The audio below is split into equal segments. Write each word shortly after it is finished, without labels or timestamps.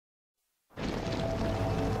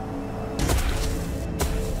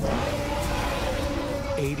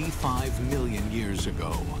85 million years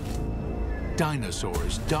ago,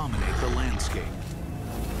 dinosaurs dominate the landscape.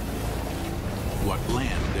 What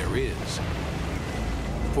land there is,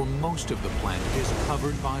 for most of the planet is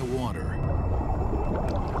covered by water.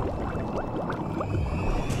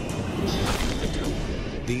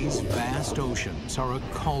 These vast oceans are a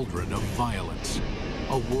cauldron of violence,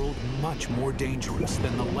 a world much more dangerous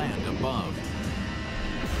than the land above.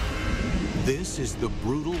 This is the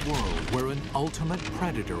brutal world where an ultimate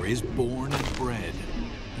predator is born and bred.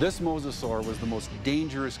 This mosasaur was the most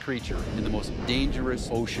dangerous creature in the most dangerous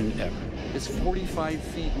ocean ever. It's 45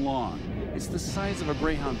 feet long. It's the size of a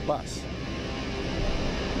Greyhound bus.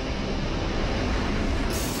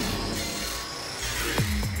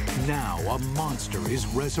 Now a monster is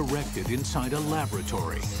resurrected inside a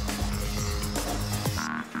laboratory,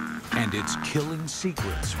 and its killing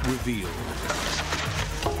secrets revealed.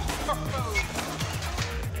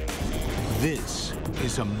 This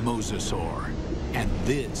is a mosasaur, and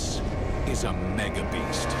this is a mega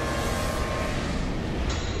beast.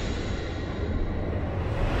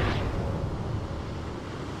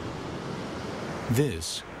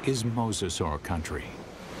 This is mosasaur country.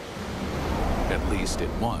 At least it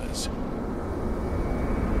was.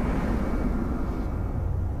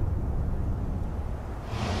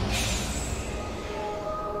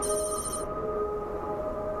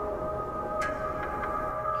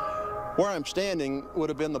 Where I'm standing would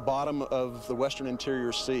have been the bottom of the western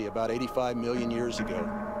interior sea about 85 million years ago.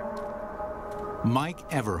 Mike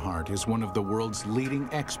Everhart is one of the world's leading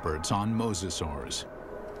experts on mosasaurs.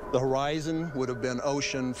 The horizon would have been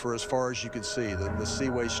ocean for as far as you could see. The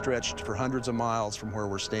seaway stretched for hundreds of miles from where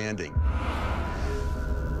we're standing.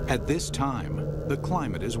 At this time, the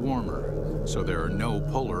climate is warmer, so there are no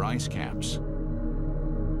polar ice caps.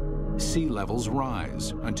 Sea levels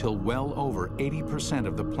rise until well over 80%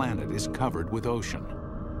 of the planet is covered with ocean.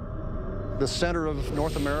 The center of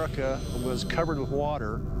North America was covered with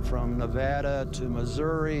water from Nevada to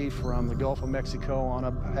Missouri, from the Gulf of Mexico on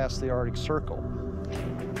up past the Arctic Circle.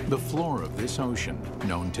 The floor of this ocean,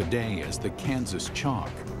 known today as the Kansas Chalk,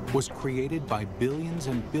 was created by billions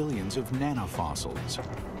and billions of nanofossils,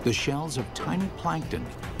 the shells of tiny plankton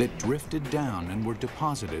that drifted down and were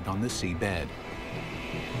deposited on the seabed.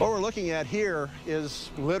 What we're looking at here is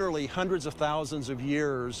literally hundreds of thousands of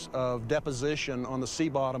years of deposition on the sea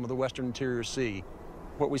bottom of the western interior sea.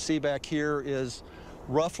 What we see back here is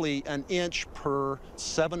roughly an inch per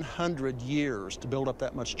 700 years to build up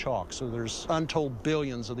that much chalk. So there's untold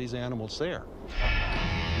billions of these animals there.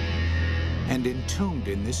 And entombed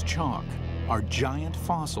in this chalk are giant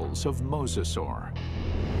fossils of mosasaur.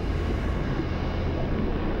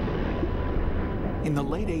 In the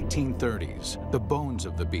late 1830s, the bones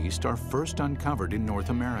of the beast are first uncovered in North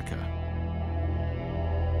America.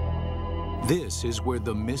 This is where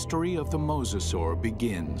the mystery of the mosasaur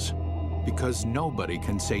begins, because nobody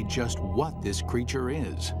can say just what this creature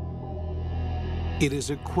is. It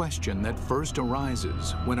is a question that first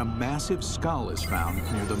arises when a massive skull is found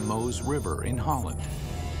near the Meuse River in Holland.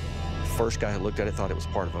 The first guy who looked at it thought it was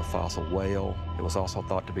part of a fossil whale. It was also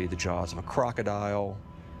thought to be the jaws of a crocodile,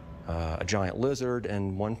 a giant lizard,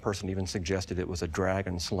 and one person even suggested it was a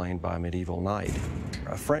dragon slain by a medieval knight.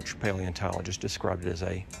 A French paleontologist described it as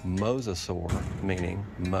a mosasaur, meaning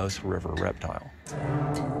Meuse River reptile.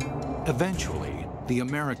 Eventually, the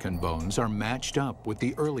American bones are matched up with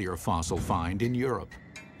the earlier fossil find in Europe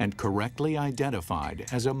and correctly identified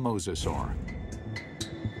as a mosasaur.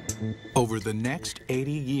 Over the next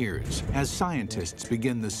 80 years, as scientists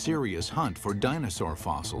begin the serious hunt for dinosaur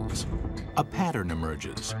fossils, a pattern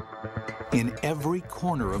emerges. In every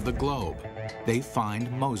corner of the globe, they find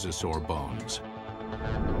mosasaur bones.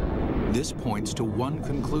 This points to one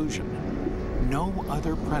conclusion. No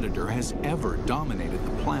other predator has ever dominated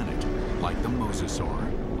the planet like the mosasaur.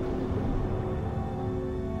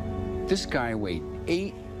 This guy weighed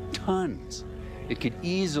 8 tons. It could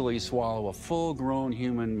easily swallow a full-grown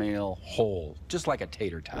human male whole, just like a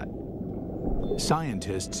tater tot.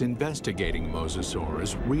 Scientists investigating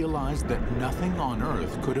mosasaurs realized that nothing on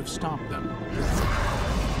Earth could have stopped them.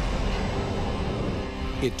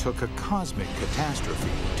 It took a cosmic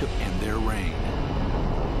catastrophe to end their reign.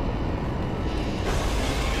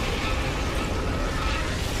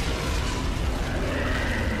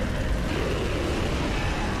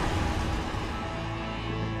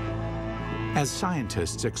 As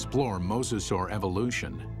scientists explore mosasaur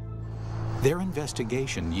evolution, their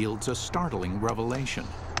investigation yields a startling revelation.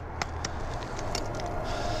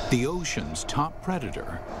 The ocean's top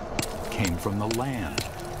predator came from the land.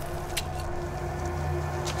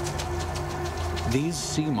 These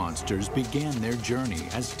sea monsters began their journey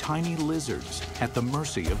as tiny lizards at the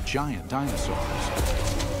mercy of giant dinosaurs.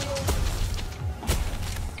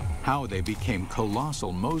 How they became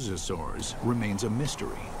colossal mosasaurs remains a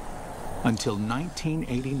mystery. Until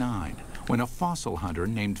 1989, when a fossil hunter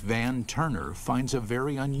named Van Turner finds a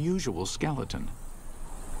very unusual skeleton.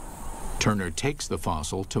 Turner takes the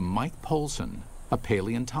fossil to Mike Polson, a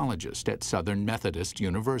paleontologist at Southern Methodist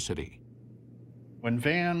University. When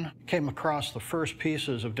Van came across the first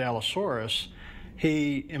pieces of Dallosaurus,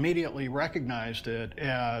 he immediately recognized it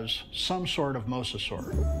as some sort of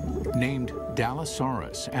mosasaur. Named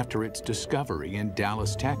Dallosaurus after its discovery in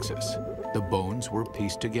Dallas, Texas, the bones were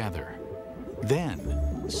pieced together.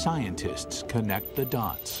 Then, scientists connect the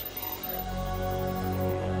dots.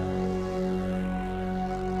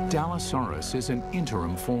 Dallosaurus is an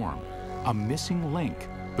interim form, a missing link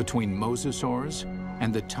between mosasaurs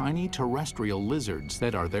and the tiny terrestrial lizards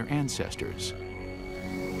that are their ancestors.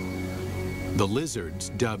 The lizards,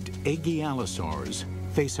 dubbed Aegialosaurs,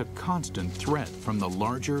 face a constant threat from the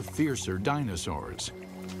larger, fiercer dinosaurs.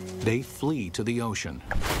 They flee to the ocean.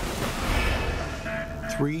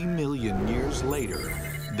 3 million years later,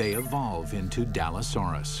 they evolve into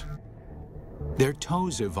Dallosaurus. Their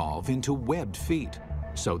toes evolve into webbed feet,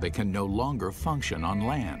 so they can no longer function on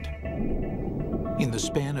land. In the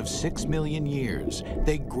span of 6 million years,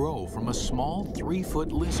 they grow from a small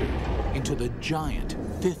 3-foot lizard into the giant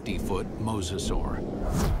 50-foot mosasaur.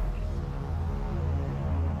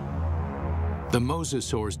 The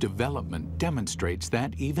mosasaur's development demonstrates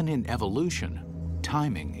that even in evolution,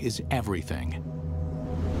 timing is everything.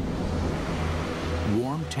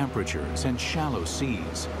 Warm temperatures and shallow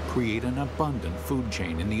seas create an abundant food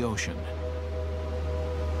chain in the ocean.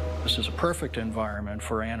 This is a perfect environment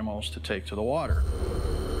for animals to take to the water.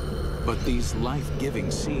 But these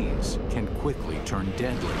life-giving seas can quickly turn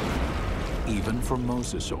deadly, even for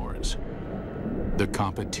mosasaurs. The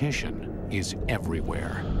competition is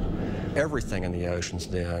everywhere. Everything in the oceans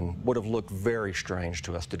then would have looked very strange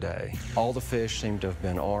to us today. All the fish seemed to have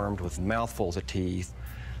been armed with mouthfuls of teeth.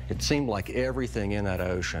 It seemed like everything in that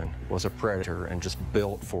ocean was a predator and just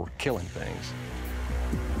built for killing things.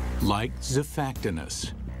 Like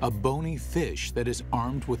Zephactinus, a bony fish that is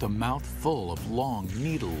armed with a mouth full of long,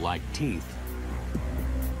 needle-like teeth.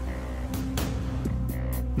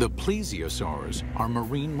 The plesiosaurs are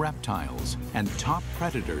marine reptiles and top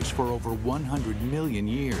predators for over 100 million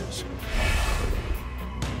years.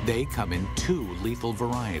 They come in 2 lethal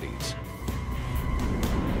varieties.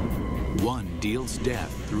 One deals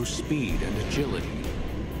death through speed and agility.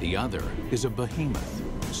 The other is a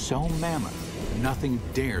behemoth, so mammoth, nothing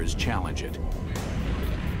dares challenge it.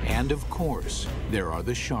 And of course, there are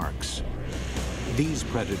the sharks. These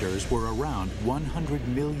predators were around 100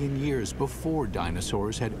 million years before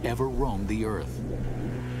dinosaurs had ever roamed the earth.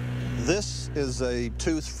 This is a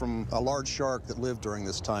tooth from a large shark that lived during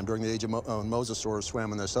this time, during the age of mosasaurs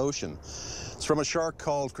swam in this ocean. It's from a shark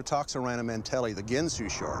called Critoxorana mantelli, the Ginsu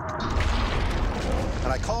shark.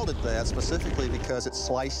 And I called it that specifically because it's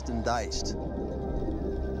sliced and diced.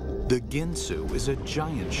 The Ginsu is a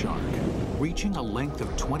giant shark. Reaching a length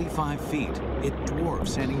of 25 feet, it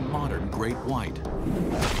dwarfs any modern great white.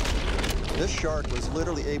 This shark was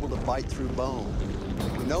literally able to bite through bone.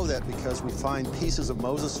 We know that because we find pieces of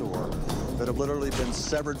mosasaur that have literally been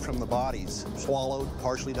severed from the bodies, swallowed,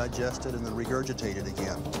 partially digested, and then regurgitated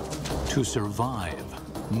again. To survive,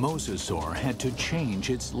 mosasaur had to change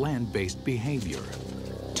its land-based behavior,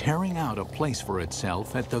 tearing out a place for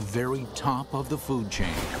itself at the very top of the food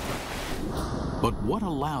chain. But what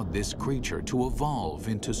allowed this creature to evolve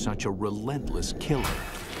into such a relentless killer?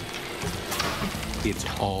 It's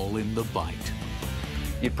all in the bite.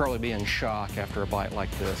 You'd probably be in shock after a bite like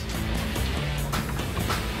this.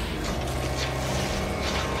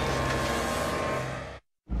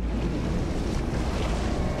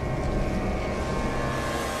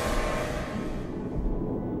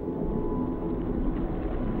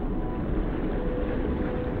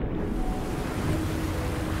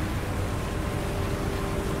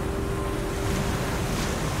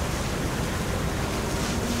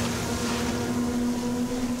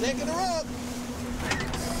 Taking her up.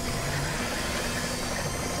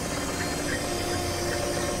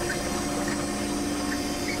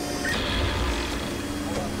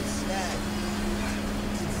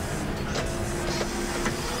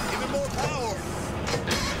 Give it more power.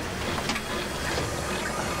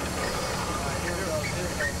 Here it goes, here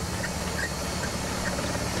it goes.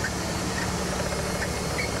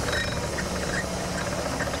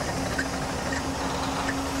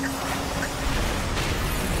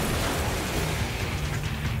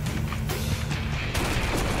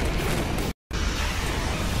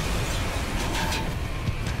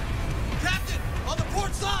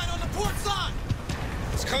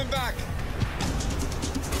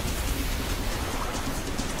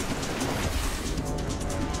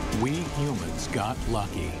 We humans got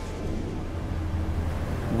lucky.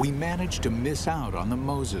 We managed to miss out on the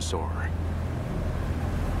mosasaur.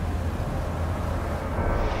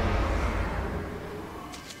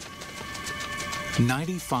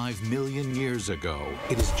 "95 million years ago,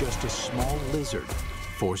 it is just a small lizard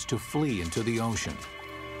forced to flee into the ocean.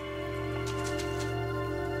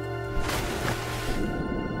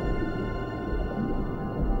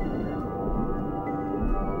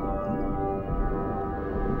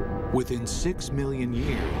 Within 6 million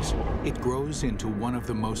years, it grows into one of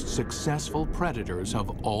the most successful predators of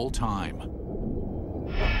all time.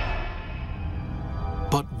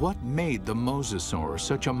 But what made the mosasaur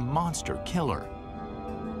such a monster killer?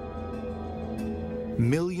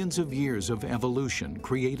 Millions of years of evolution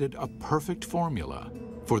created a perfect formula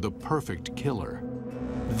for the perfect killer.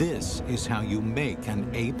 This is how you make an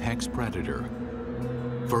apex predator.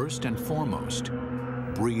 First and foremost,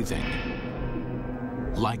 breathing.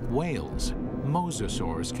 Like whales,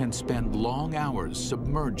 mosasaurs can spend long hours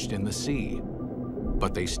submerged in the sea,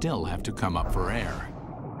 but they still have to come up for air.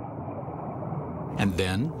 And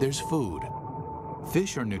then there's food.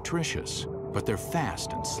 Fish are nutritious, but they're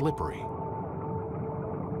fast and slippery.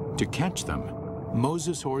 To catch them,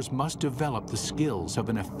 mosasaurs must develop the skills of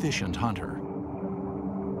an efficient hunter.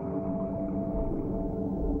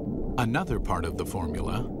 Another part of the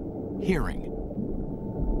formula, hearing.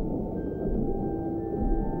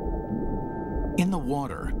 In the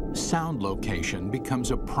water, sound location becomes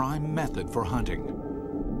a prime method for hunting.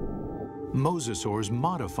 Mosasaurs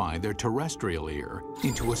modify their terrestrial ear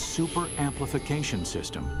into a super amplification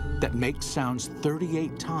system that makes sounds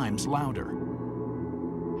 38 times louder.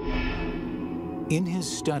 In his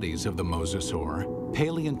studies of the mosasaur,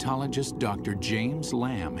 paleontologist Dr. James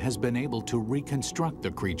Lamb has been able to reconstruct the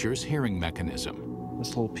creature's hearing mechanism.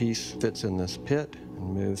 This little piece fits in this pit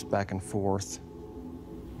and moves back and forth.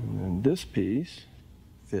 And then this piece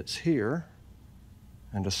fits here,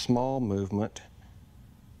 and a small movement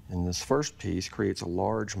in this first piece creates a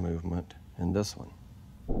large movement in this one.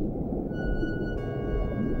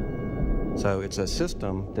 So it's a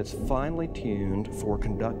system that's finely tuned for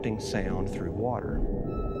conducting sound through water.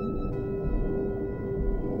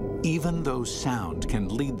 Even though sound can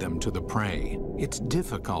lead them to the prey, it's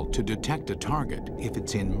difficult to detect a target if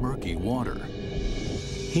it's in murky water.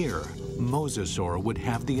 Here, mosasaur would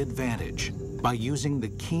have the advantage by using the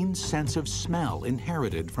keen sense of smell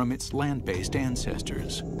inherited from its land-based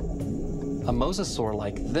ancestors. A mosasaur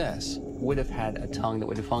like this would have had a tongue that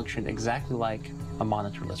would function exactly like a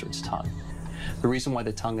monitor lizard's tongue. The reason why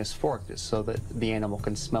the tongue is forked is so that the animal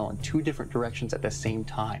can smell in two different directions at the same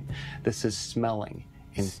time. This is smelling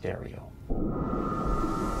in stereo.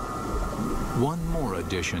 One more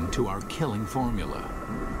addition to our killing formula.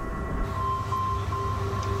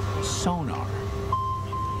 Sonar.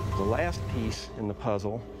 The last piece in the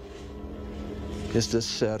puzzle is this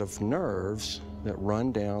set of nerves that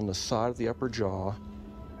run down the side of the upper jaw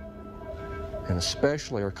and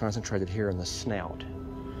especially are concentrated here in the snout.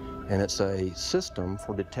 And it's a system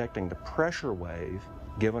for detecting the pressure wave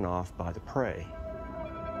given off by the prey.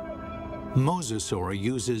 Mosasaur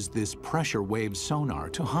uses this pressure wave sonar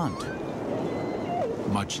to hunt,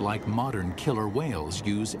 much like modern killer whales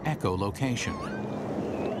use echolocation.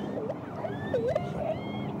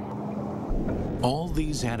 All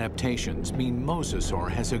these adaptations mean mosasaur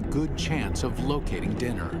has a good chance of locating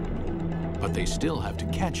dinner, but they still have to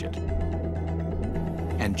catch it.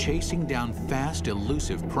 And chasing down fast,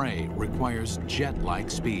 elusive prey requires jet-like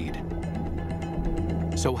speed.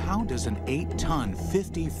 So how does an 8-ton,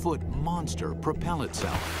 50-foot monster propel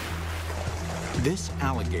itself? This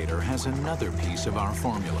alligator has another piece of our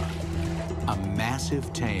formula, a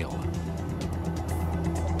massive tail.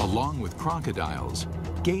 Along with crocodiles,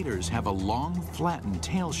 gators have a long, flattened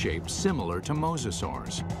tail shape similar to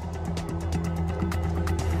mosasaurs.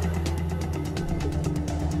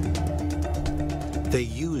 They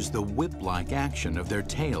use the whip-like action of their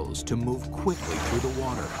tails to move quickly through the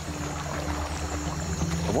water.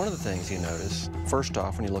 One of the things you notice, first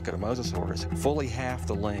off, when you look at a mosasaur, is fully half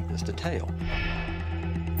the length is the tail.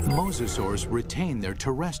 Mosasaurs retain their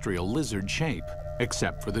terrestrial lizard shape,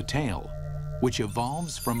 except for the tail, which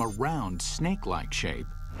evolves from a round, snake-like shape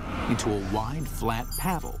into a wide, flat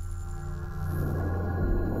paddle.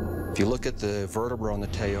 If you look at the vertebra on the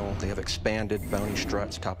tail, they have expanded bony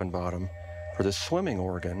struts top and bottom for the swimming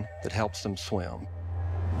organ that helps them swim.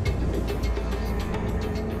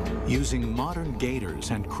 Using modern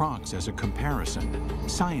gators and crocs as a comparison,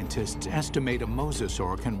 scientists estimate a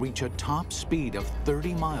mosasaur can reach a top speed of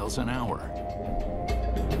 30 miles an hour.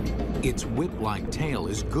 Its whip-like tail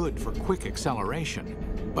is good for quick acceleration,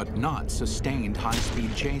 but not sustained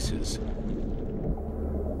high-speed chases.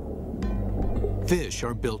 Fish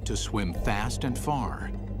are built to swim fast and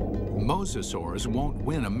far. Mosasaurs won't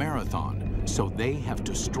win a marathon, so they have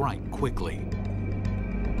to strike quickly.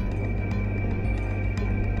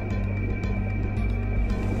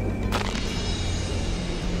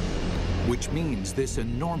 Which means this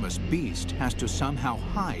enormous beast has to somehow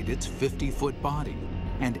hide its 50-foot body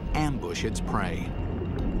and ambush its prey.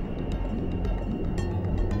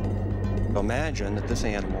 Imagine that this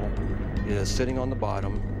animal is sitting on the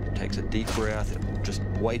bottom, takes a deep breath, it just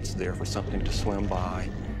waits there for something to swim by,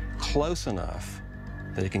 close enough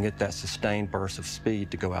that it can get that sustained burst of speed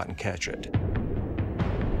to go out and catch it.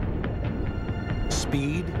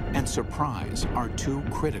 Speed and surprise are two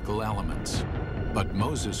critical elements. But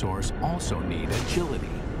mosasaurs also need agility.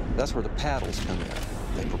 That's where the paddles come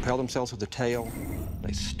in. They propel themselves with the tail,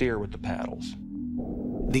 they steer with the paddles.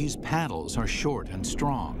 These paddles are short and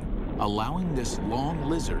strong, allowing this long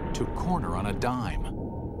lizard to corner on a dime.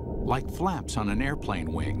 Like flaps on an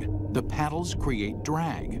airplane wing, the paddles create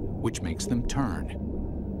drag, which makes them turn.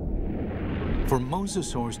 For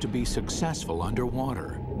mosasaurs to be successful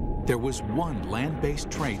underwater, there was one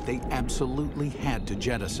land-based trait they absolutely had to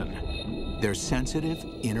jettison: their sensitive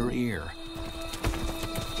inner ear.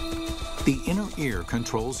 The inner ear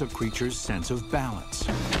controls a creature's sense of balance.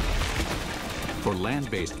 For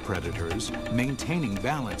land-based predators, maintaining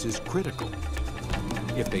balance is critical.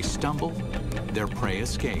 If they stumble, their prey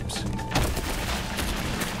escapes.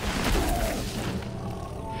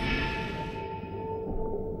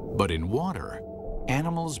 But in water,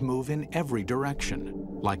 animals move in every direction,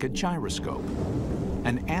 like a gyroscope.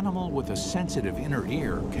 An animal with a sensitive inner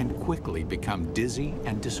ear can quickly become dizzy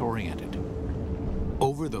and disoriented.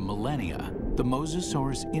 Over the millennia, the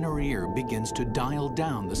mosasaur's inner ear begins to dial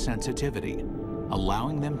down the sensitivity,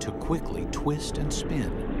 allowing them to quickly twist and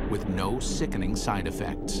spin with no sickening side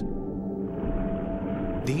effects.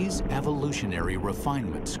 These evolutionary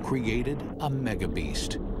refinements created a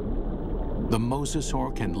megabeast. The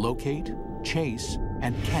mosasaur can locate, chase,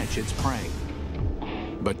 and catch its prey.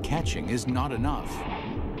 But catching is not enough.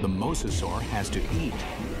 The mosasaur has to eat.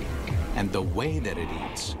 And the way that it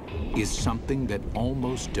eats is something that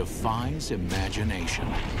almost defies imagination.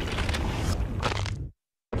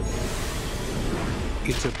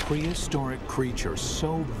 It's a prehistoric creature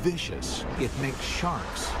so vicious, it makes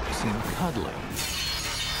sharks seem cuddly.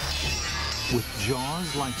 With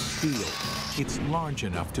jaws like steel, it's large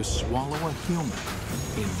enough to swallow a human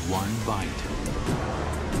in one bite.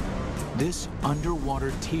 This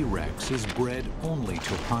underwater T-Rex is bred only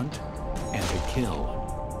to hunt and to kill.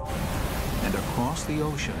 And across the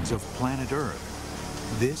oceans of planet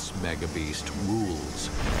Earth, this megabeast rules.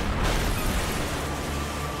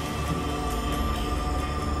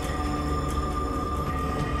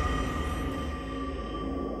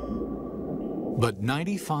 But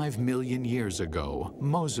 95 million years ago,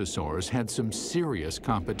 mosasaurs had some serious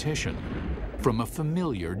competition from a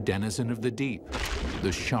familiar denizen of the deep,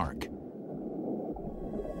 the shark.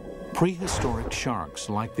 Prehistoric sharks,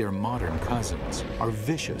 like their modern cousins, are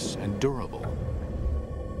vicious and durable,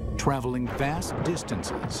 traveling vast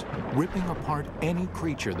distances, ripping apart any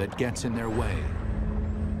creature that gets in their way.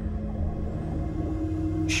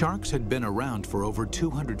 Sharks had been around for over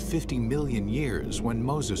 250 million years when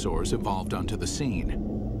mosasaurs evolved onto the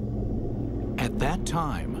scene. At that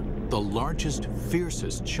time, the largest,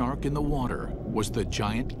 fiercest shark in the water was the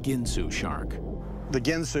giant Ginsu shark. The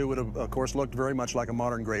Ginsu would have, of course, looked very much like a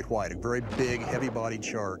modern great white, a very big, heavy-bodied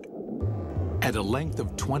shark. At a length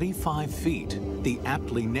of 25 feet, the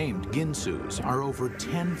aptly named Ginsus are over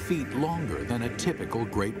 10 feet longer than a typical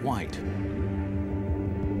great white.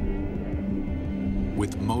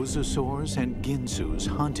 With mosasaurs and Ginsus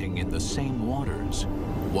hunting in the same waters,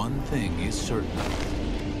 one thing is certain: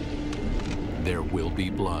 there will be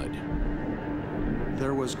blood.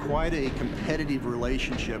 There was quite a competitive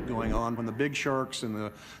relationship going on when the big sharks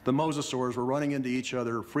and the mosasaurs were running into each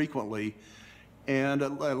other frequently. And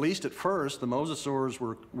at least at first, the mosasaurs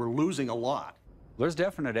were losing a lot. There's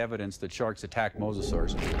definite evidence that sharks attack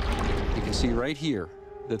mosasaurs. You can see right here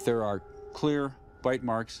that there are clear bite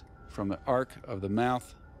marks from the arc of the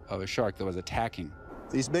mouth of a shark that was attacking.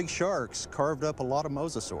 These big sharks carved up a lot of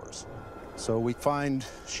mosasaurs. So we find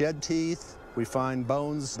shed teeth, we find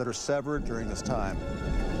bones that are severed during this time.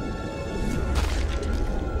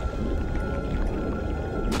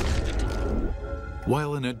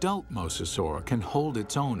 While an adult mosasaur can hold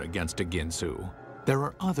its own against a Ginsu, there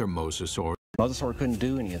are other mosasaurs. Mosasaur couldn't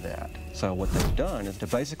do any of that. So what they've done is to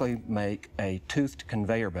basically make a toothed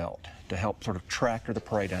conveyor belt to help sort of tractor the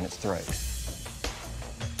prey down its throat.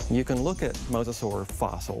 You can look at mosasaur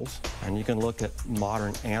fossils, and you can look at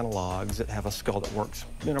modern analogs that have a skull that works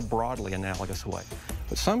in a broadly analogous way.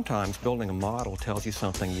 But sometimes building a model tells you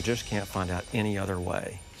something you just can't find out any other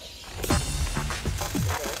way.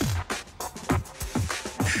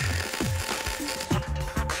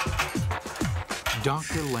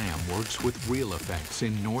 Dr. Lamb works with Real Effects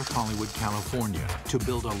in North Hollywood, California to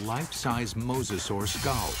build a life-size mosasaur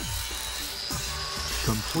skull,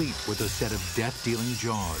 complete with a set of death-dealing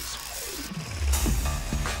jaws.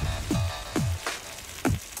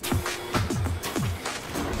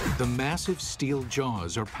 The massive steel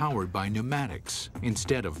jaws are powered by pneumatics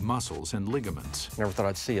instead of muscles and ligaments. Never thought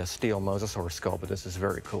I'd see a steel mosasaur skull, but this is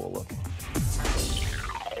very cool looking.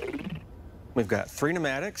 We've got 3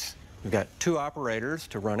 pneumatics, we've got 2 operators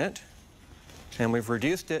to run it, and we've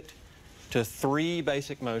reduced it to 3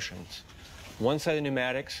 basic motions. One set of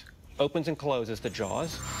pneumatics opens and closes the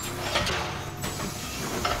jaws.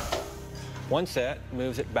 One set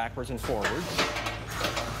moves it backwards and forwards.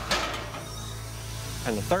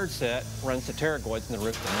 And the third set runs the pterygoids in the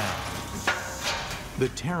roof of the mouth. The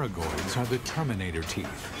pterygoids are the Terminator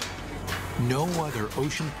teeth. No other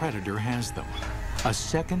ocean predator has them. A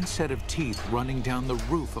second set of teeth running down the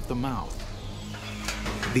roof of the mouth.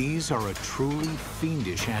 These are a truly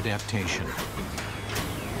fiendish adaptation.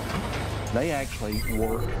 They actually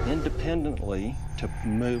work independently to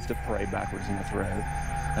move the prey backwards in the throat,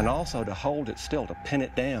 and also to hold it still, to pin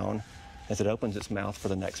it down as it opens its mouth for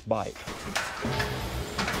the next bite.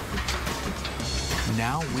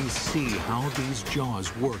 Now we see how these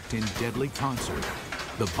jaws worked in deadly concert.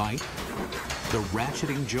 The bite, the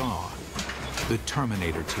ratcheting jaw, the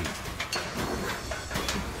Terminator teeth.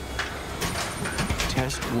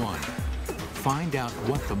 Test 1. Find out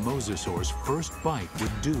what the mosasaur's first bite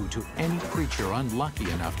would do to any creature unlucky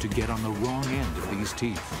enough to get on the wrong end of these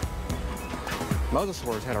teeth.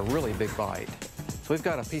 Mosasaurs had a really big bite. So we've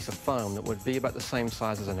got a piece of foam that would be about the same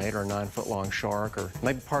size as an 8 or 9 foot long shark, or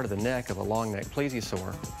maybe part of the neck of a long-necked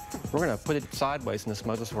plesiosaur. We're going to put it sideways in this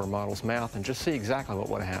mosasaur model's mouth and just see exactly what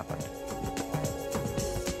would have happened.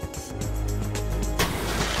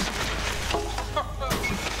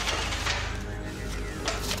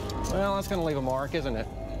 Well, that's going to leave a mark, isn't it?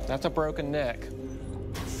 That's a broken neck.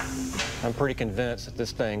 I'm pretty convinced that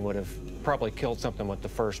this thing would have probably killed something with the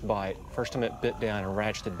first bite. First time it bit down and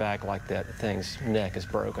ratcheted back like that, the thing's neck is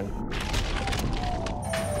broken.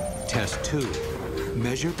 Test 2.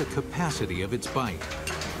 Measure the capacity of its bite.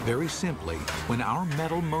 Very simply, when our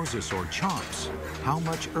metal mosasaur chomps, how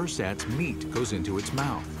much ersatz meat goes into its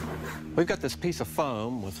mouth? We've got this piece of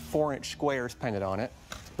foam with 4-inch squares painted on it.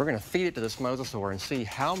 We're going to feed it to this mosasaur and see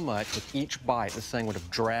how much with each bite this thing would have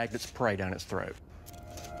dragged its prey down its throat.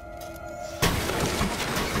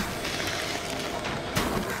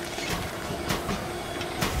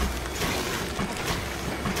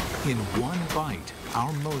 In one bite,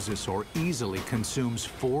 our mosasaur easily consumes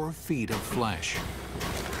 4 feet of flesh.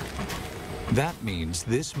 That means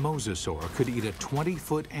this mosasaur could eat a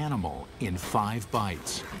 20-foot animal in 5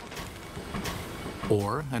 bites.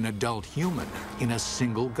 Or an adult human in a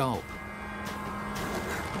single gulp.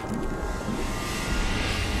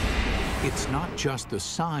 It's not just the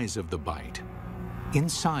size of the bite.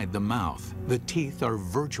 Inside the mouth, the teeth are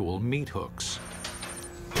virtual meat hooks.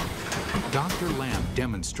 Dr. Lamb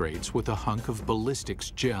demonstrates with a hunk of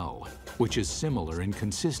ballistics gel, which is similar in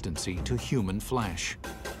consistency to human flesh.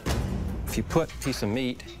 If you put a piece of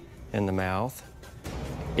meat in the mouth,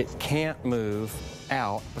 it can't move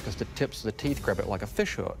out because the tips of the teeth grab it like a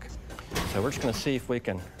fish hook. So we're just going to see if we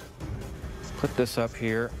can put this up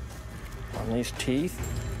here on these teeth.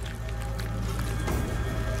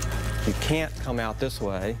 You can't come out this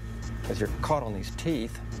way because you're caught on these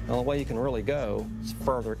teeth. The only way you can really go is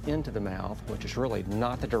further into the mouth, which is really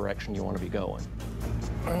not the direction you want to be going.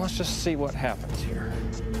 And let's just see what happens here.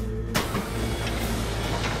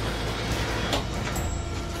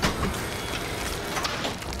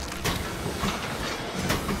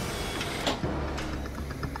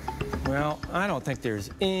 Well, I don't think there's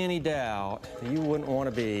any doubt that you wouldn't want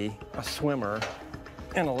to be a swimmer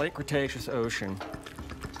in a late Cretaceous ocean.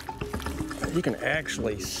 You can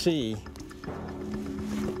actually see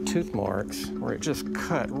tooth marks where it just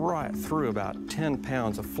cut right through about 10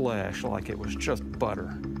 pounds of flesh like it was just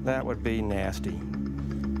butter. That would be nasty.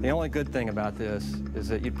 The only good thing about this is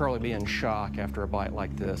that you'd probably be in shock after a bite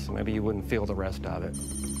like this. Maybe you wouldn't feel the rest of it.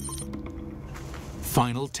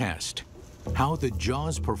 Final test. How the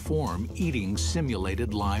jaws perform eating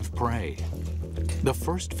simulated live prey. The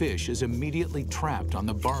first fish is immediately trapped on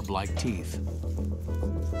the barb-like teeth.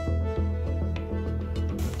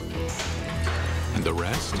 And the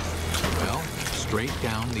rest? Well, straight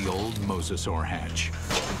down the old mosasaur hatch.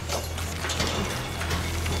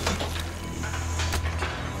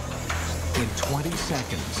 In 20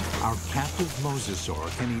 seconds, our captive mosasaur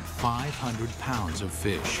can eat 500 pounds of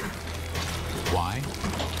fish. Why?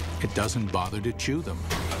 It doesn't bother to chew them.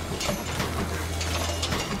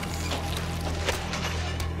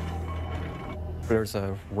 There's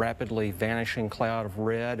a rapidly vanishing cloud of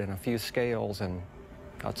red and a few scales, and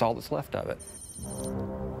that's all that's left of it.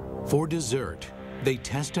 For dessert, they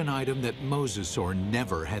test an item that mosasaur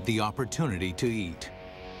never had the opportunity to eat.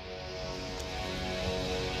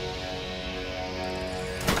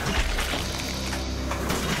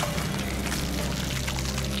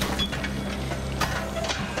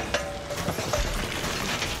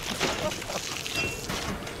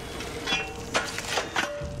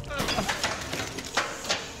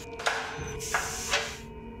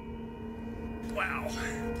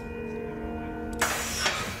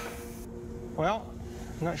 Well,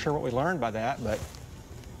 I'm not sure what we learned by that, but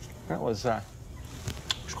that was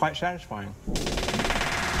quite satisfying.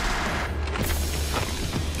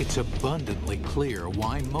 It's abundantly clear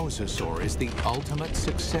why mosasaur is the ultimate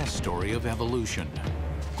success story of evolution,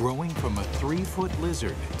 growing from a 3-foot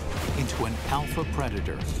lizard into an alpha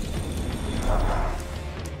predator.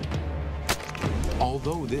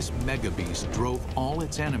 Although this megabeast drove all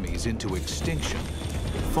its enemies into extinction,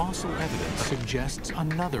 fossil evidence suggests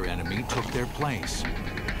another enemy took their place.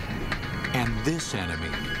 And this enemy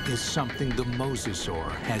is something the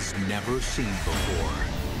mosasaur has never seen before.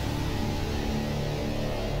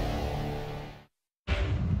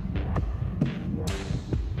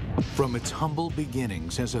 From its humble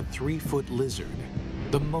beginnings as a 3-foot lizard,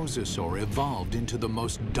 the mosasaur evolved into the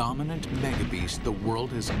most dominant megabeast the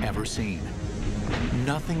world has ever seen.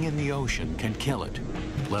 Nothing in the ocean can kill it,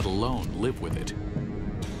 let alone live with it.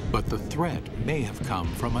 But the threat may have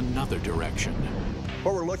come from another direction.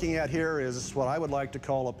 What we're looking at here is what I would like to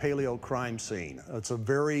call a paleo crime scene. It's a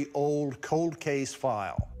very old cold case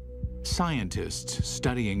file. Scientists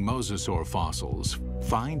studying mosasaur fossils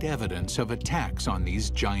find evidence of attacks on these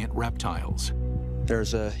giant reptiles.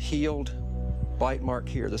 There's a healed bite mark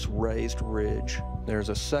here, this raised ridge. There's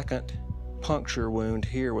a second puncture wound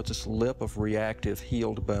here with this lip of reactive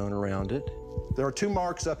healed bone around it. There are 2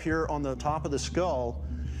 marks up here on the top of the skull,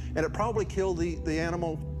 and it probably killed the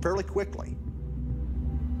animal fairly quickly.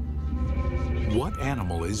 What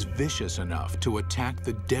animal is vicious enough to attack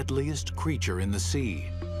the deadliest creature in the sea?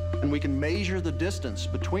 And we can measure the distance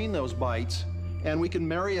between those bites, and we can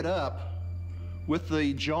marry it up with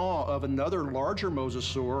the jaw of another larger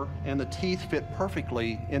mosasaur, and the teeth fit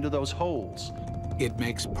perfectly into those holes. It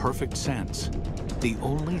makes perfect sense. The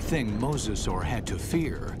only thing mosasaur had to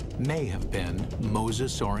fear may have been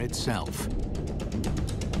mosasaur itself.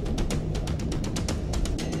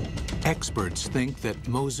 Experts think that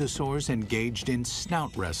mosasaurs engaged in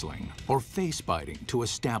snout wrestling or face biting to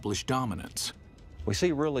establish dominance. We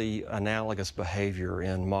see really analogous behavior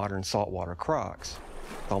in modern saltwater crocs.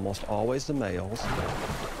 Almost always the males,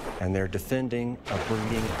 and they're defending a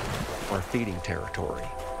breeding or feeding territory.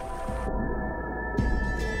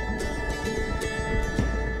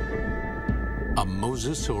 A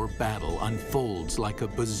mosasaur battle unfolds like a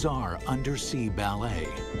bizarre undersea ballet.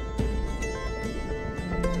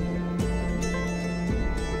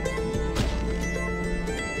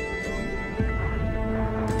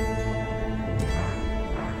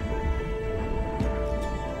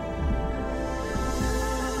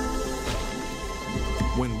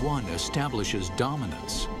 When one establishes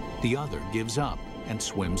dominance, the other gives up and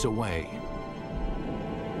swims away.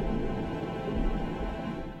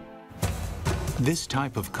 This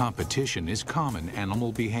type of competition is common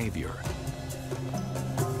animal behavior.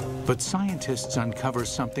 But scientists uncover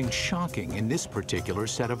something shocking in this particular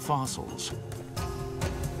set of fossils.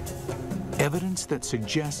 Evidence that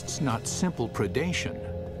suggests not simple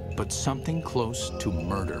predation, but something close to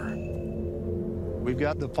murder. We've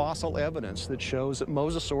got the fossil evidence that shows that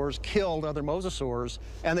mosasaurs killed other mosasaurs,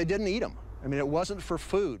 and they didn't eat them. I mean, it wasn't for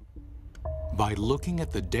food. By looking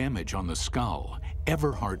at the damage on the skull,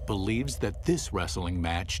 Everhart believes that this wrestling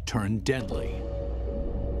match turned deadly.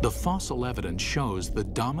 The fossil evidence shows the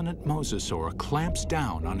dominant mosasaur clamps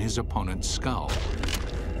down on his opponent's skull.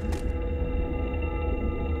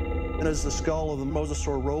 And as the skull of the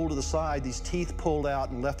mosasaur rolled to the side, these teeth pulled out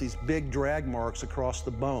and left these big drag marks across the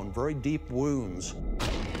bone, very deep wounds.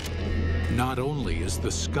 Not only is the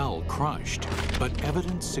skull crushed, but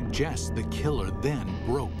evidence suggests the killer then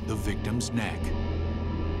broke the victim's neck.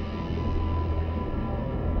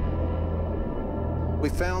 We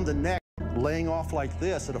found the neck laying off like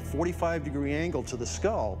this at a 45-degree angle to the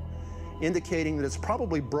skull, indicating that it's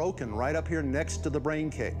probably broken right up here next to the brain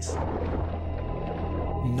case.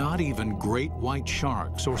 Not even great white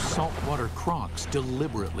sharks or saltwater crocs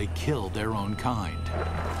deliberately kill their own kind.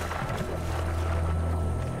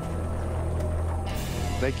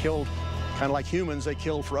 They killed, kind of like humans, they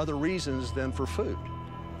killed for other reasons than for food.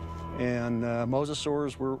 And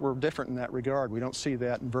mosasaurs were different in that regard. We don't see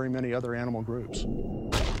that in very many other animal groups.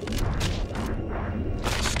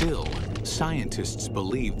 Still, scientists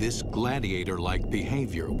believe this gladiator-like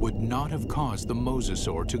behavior would not have caused the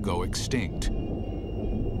mosasaur to go extinct.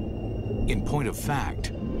 In point of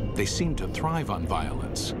fact, they seem to thrive on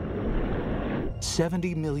violence.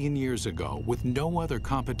 70 million years ago, with no other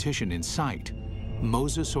competition in sight,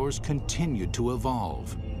 mosasaurs continued to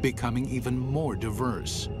evolve, becoming even more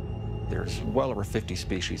diverse. There's well over 50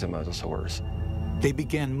 species of mosasaurs. They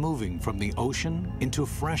began moving from the ocean into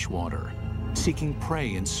freshwater, seeking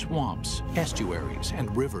prey in swamps, estuaries,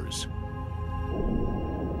 and rivers.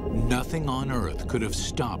 Nothing on Earth could have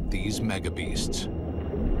stopped these megabeasts.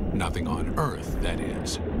 Nothing on Earth, that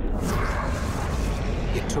is.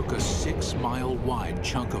 It took a 6-mile-wide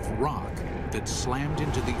chunk of rock that slammed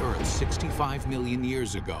into the Earth 65 million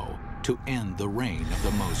years ago to end the reign of the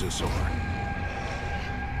mosasaur.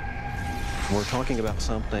 We're talking about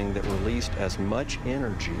something that released as much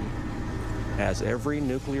energy as every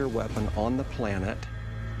nuclear weapon on the planet,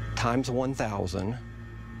 times 1,000,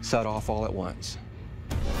 set off all at once.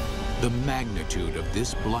 The magnitude of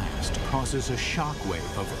this blast causes a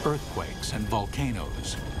shockwave of earthquakes and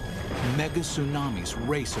volcanoes. Mega tsunamis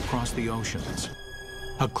race across the oceans.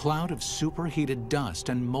 A cloud of superheated dust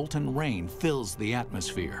and molten rain fills the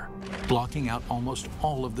atmosphere, blocking out almost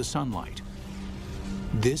all of the sunlight.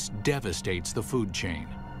 This devastates the food chain.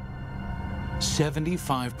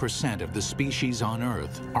 75% of the species on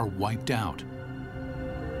Earth are wiped out.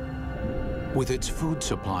 With its food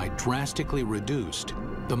supply drastically reduced,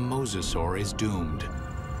 the mosasaur is doomed.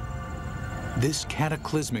 This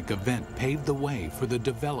cataclysmic event paved the way for the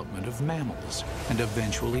development of mammals and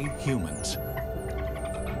eventually humans.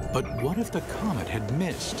 But what if the comet had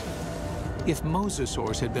missed? If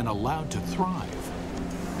mosasaurs had been allowed to thrive,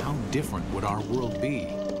 how different would our world be?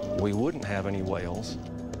 We wouldn't have any whales,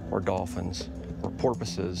 or dolphins, or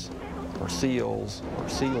porpoises, or seals, or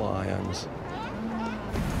sea lions.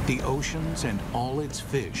 The oceans and all its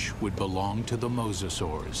fish would belong to the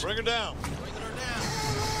mosasaurs. Bring her down.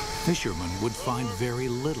 Fishermen would find very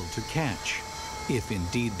little to catch, if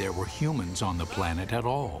indeed there were humans on the planet at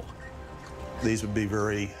all. These would be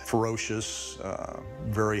very ferocious,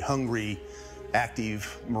 very hungry,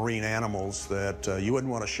 active marine animals that you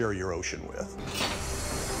wouldn't want to share your ocean with.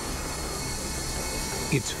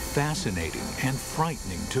 It's fascinating and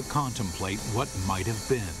frightening to contemplate what might have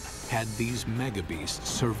been had these megabeasts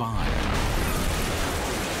survived.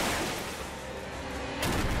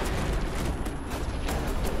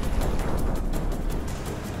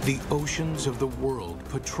 The oceans of the world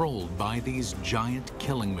patrolled by these giant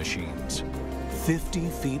killing machines, 50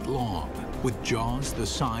 feet long, with jaws the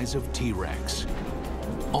size of T-Rex.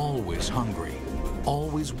 Always hungry,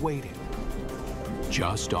 always waiting,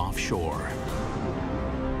 just offshore.